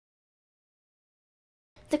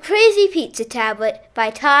The Crazy Pizza Tablet by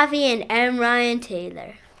Tavi and M. Ryan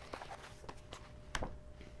Taylor.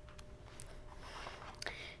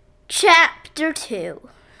 Chapter 2.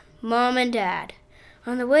 Mom and Dad.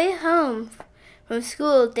 On the way home from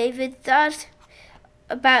school, David thought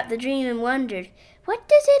about the dream and wondered, what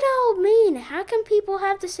does it all mean? How can people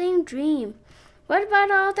have the same dream? What about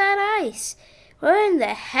all that ice? Where in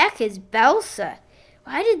the heck is Belsa?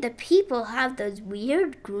 Why did the people have those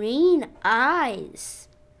weird green eyes?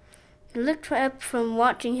 He looked up from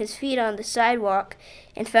watching his feet on the sidewalk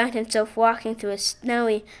and found himself walking through a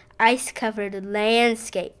snowy, ice-covered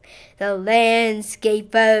landscape, the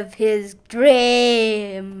landscape of his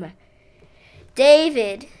dream.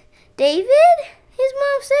 David, his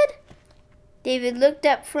mom said. David looked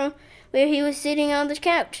up from where he was sitting on the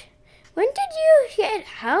couch. When did you get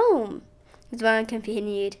home? His mom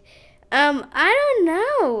continued. I don't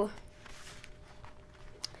know.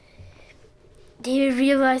 David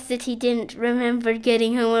realized that he didn't remember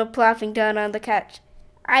getting home or plopping down on the couch.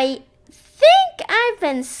 I think I've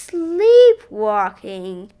been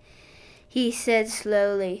sleepwalking, he said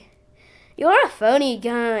slowly. You're a phony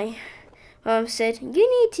guy, Mom said.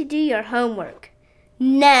 You need to do your homework.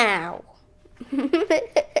 Now.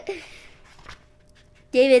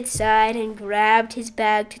 David sighed and grabbed his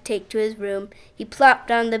bag to take to his room. He plopped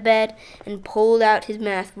on the bed and pulled out his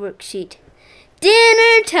math worksheet.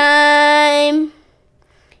 Dinner time!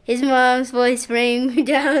 His mom's voice rang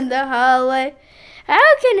down the hallway.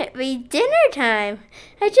 How can it be dinner time?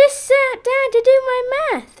 I just sat down to do my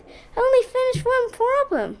math. I only finished one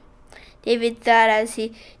problem. David thought as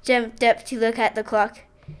he jumped up to look at the clock.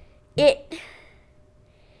 It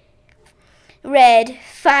read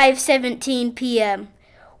 5:17 p.m.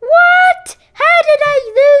 What? How did I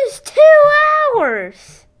lose 2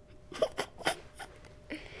 hours?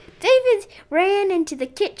 David ran into the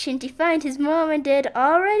kitchen to find his mom and dad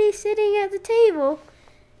already sitting at the table.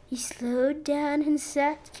 He slowed down and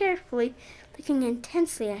sat carefully, looking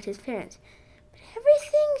intensely at his parents. But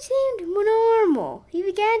everything seemed normal. He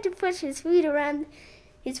began to push his food around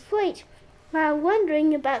his plate while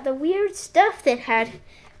wondering about the weird stuff that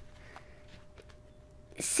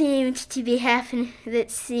seemed to be happening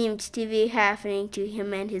to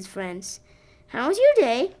him and his friends. How was your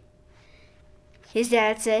day? His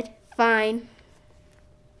dad said, Fine.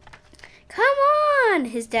 Come on,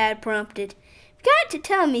 his dad prompted. You've got to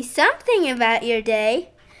tell me something about your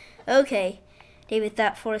day. Okay, David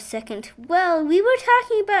thought for a second. Well, we were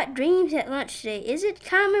talking about dreams at lunch today. Is it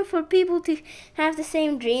common for people to have the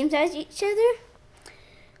same dreams as each other?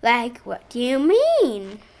 Like, what do you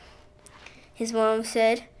mean? His mom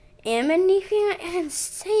said. Em and Nephi and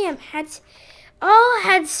Sam all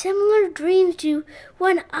had similar dreams to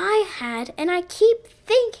one I had, and I keep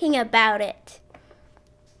thinking about it.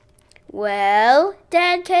 Well,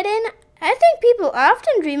 Dad cut in, I think people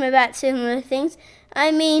often dream about similar things. I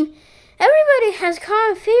mean, everybody has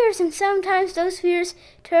common fears, and sometimes those fears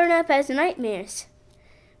turn up as nightmares.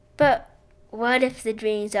 But what if the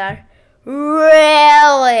dreams are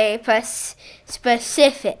really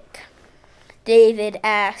specific? David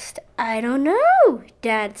asked. I don't know,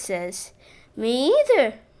 Dad says. Me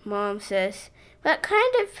either, Mom says. What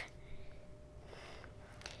kind of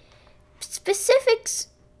specifics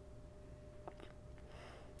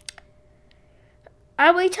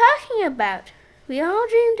are we talking about? We all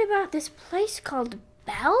dreamed about this place called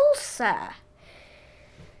Belsa.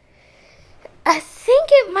 I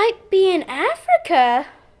think it might be in Africa.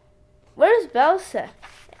 Where's Belsa?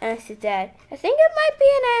 Asked his dad. I think it might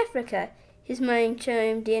be in Africa. His mom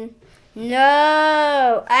chimed in.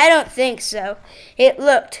 No, I don't think so. It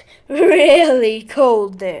looked really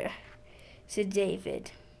cold there, said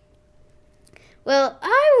David. Well,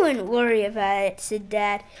 I wouldn't worry about it, said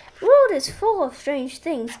Dad. The world is full of strange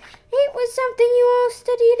things. It was something you all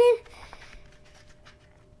studied in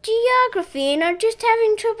geography and are just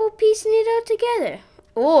having trouble piecing it all together.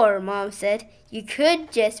 Or, Mom said, you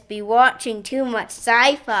could just be watching too much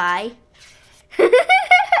sci-fi.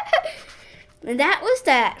 And that was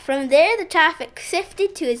that. From there, the traffic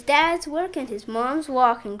shifted to his dad's work and his mom's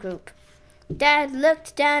walking group. David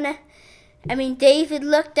looked down at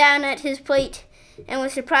his plate and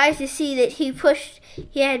was surprised to see that he'd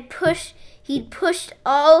pushed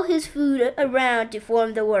all his food around to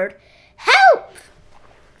form the word help.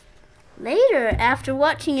 Later, after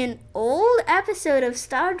watching an old episode of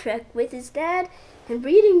Star Trek with his dad and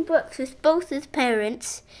reading books with both his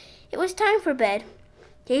parents, it was time for bed.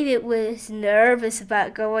 David was nervous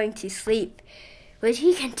about going to sleep. Would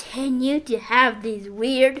he continue to have these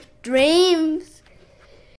weird dreams?